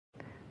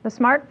The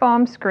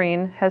SmartFOAM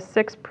screen has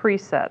 6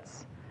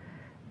 presets.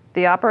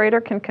 The operator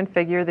can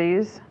configure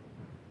these.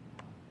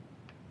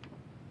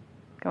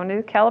 Go into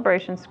the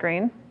calibration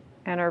screen,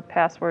 enter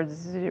password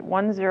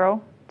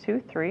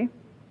 1023,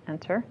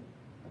 enter.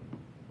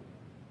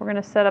 We're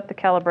going to set up the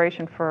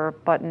calibration for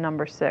button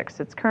number 6.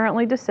 It's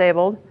currently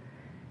disabled,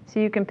 so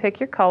you can pick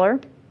your color.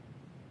 In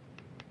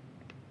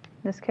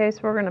this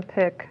case, we're going to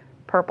pick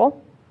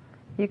purple.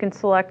 You can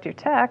select your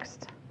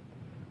text.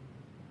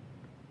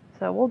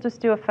 So we'll just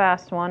do a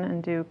fast one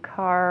and do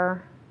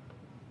car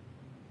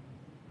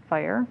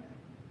fire.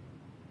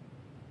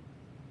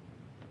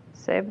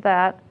 Save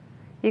that.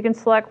 You can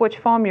select which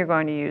foam you're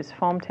going to use,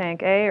 foam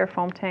tank A or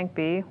foam tank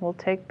B. We'll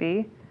take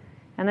B.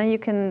 And then you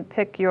can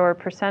pick your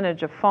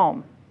percentage of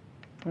foam.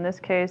 In this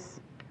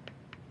case,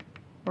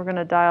 we're going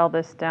to dial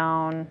this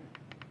down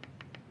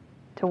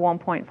to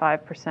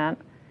 1.5%.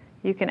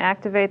 You can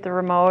activate the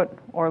remote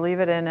or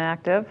leave it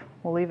inactive.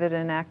 We'll leave it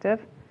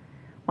inactive.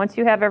 Once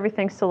you have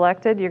everything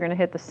selected, you're going to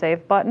hit the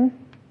Save button.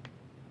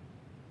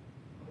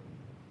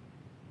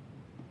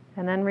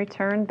 And then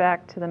return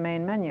back to the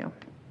main menu.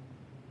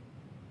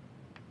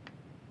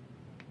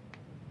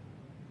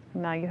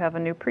 Now you have a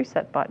new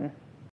preset button.